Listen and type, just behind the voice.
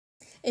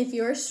If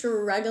you're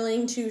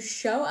struggling to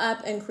show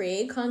up and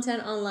create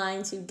content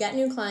online to get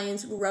new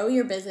clients, grow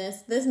your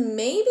business, this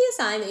may be a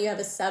sign that you have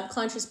a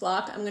subconscious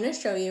block. I'm going to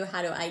show you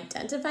how to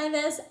identify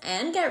this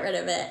and get rid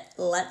of it.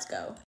 Let's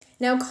go.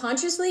 Now,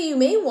 consciously, you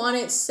may want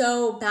it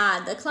so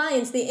bad. The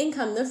clients, the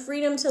income, the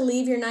freedom to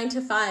leave your 9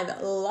 to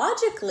 5.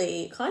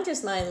 Logically,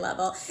 conscious mind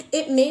level,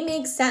 it may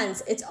make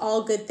sense. It's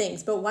all good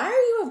things. But why are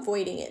you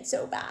avoiding it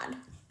so bad?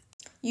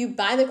 You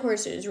buy the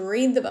courses,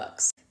 read the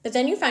books, but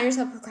then you find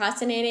yourself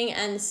procrastinating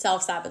and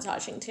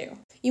self-sabotaging too.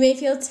 You may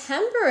feel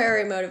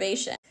temporary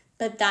motivation,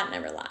 but that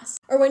never lasts.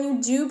 Or when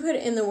you do put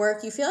in the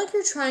work, you feel like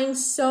you're trying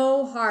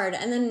so hard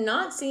and then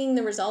not seeing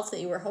the results that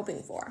you were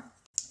hoping for.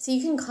 So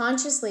you can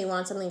consciously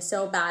want something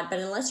so bad, but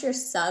unless your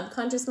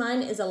subconscious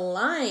mind is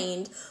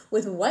aligned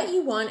with what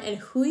you want and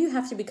who you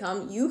have to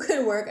become, you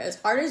could work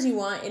as hard as you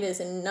want. It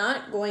is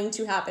not going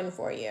to happen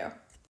for you.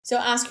 So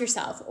ask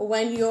yourself,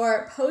 when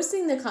you're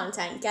posting the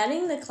content,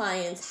 getting the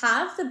clients,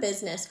 have the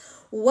business,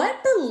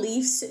 what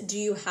beliefs do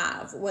you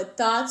have? What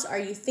thoughts are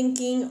you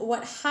thinking?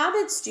 What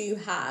habits do you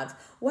have?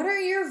 What are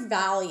your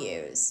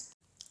values?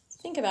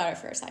 Think about it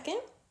for a second.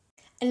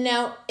 And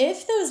now,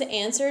 if those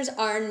answers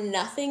are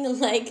nothing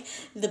like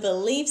the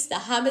beliefs, the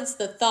habits,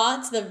 the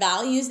thoughts, the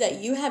values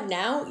that you have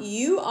now,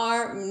 you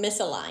are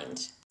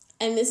misaligned.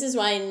 And this is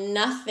why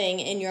nothing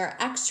in your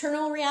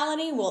external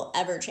reality will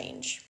ever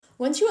change.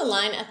 Once you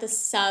align at the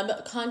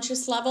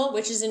subconscious level,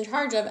 which is in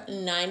charge of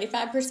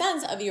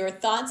 95% of your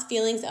thoughts,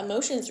 feelings,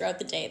 emotions throughout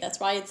the day, that's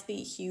why it's the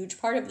huge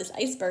part of this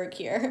iceberg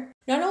here.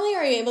 Not only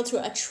are you able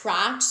to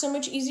attract so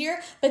much easier,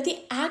 but the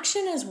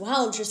action as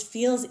well just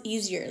feels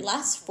easier,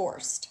 less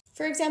forced.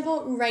 For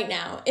example, right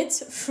now,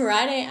 it's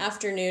Friday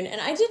afternoon and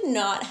I did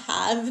not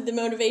have the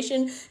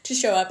motivation to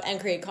show up and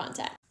create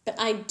content. But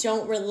I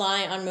don't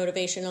rely on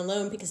motivation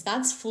alone because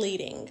that's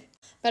fleeting.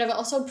 But I've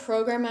also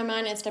programmed my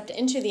mind and stepped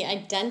into the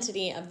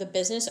identity of the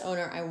business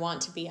owner I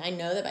want to be. I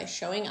know that by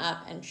showing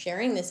up and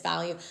sharing this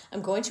value,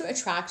 I'm going to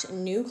attract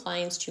new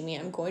clients to me.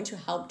 I'm going to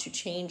help to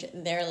change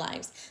their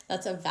lives.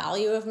 That's a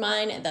value of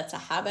mine. That's a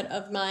habit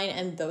of mine.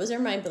 And those are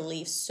my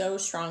beliefs so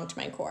strong to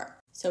my core.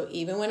 So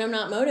even when I'm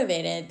not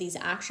motivated, these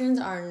actions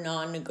are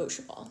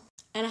non-negotiable.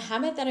 And a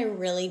habit that I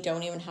really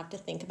don't even have to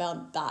think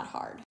about that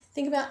hard.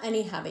 Think about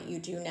any habit you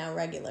do now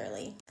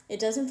regularly. It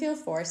doesn't feel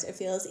forced, it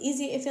feels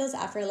easy, it feels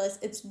effortless.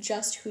 It's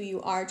just who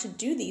you are to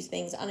do these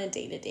things on a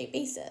day-to-day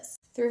basis.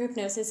 Through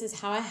hypnosis is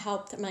how I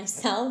helped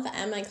myself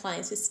and my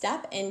clients to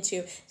step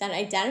into that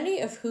identity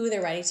of who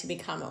they're ready to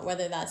become.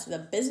 Whether that's the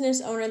business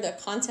owner, the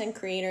content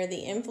creator,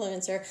 the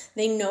influencer,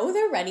 they know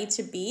they're ready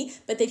to be,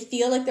 but they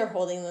feel like they're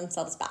holding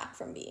themselves back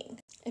from being.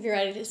 If you're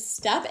ready to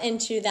step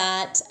into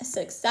that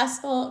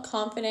successful,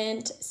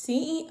 confident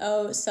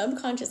CEO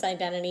subconscious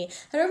identity,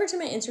 head over to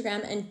my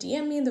Instagram and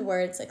DM me the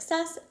word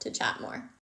success to chat more.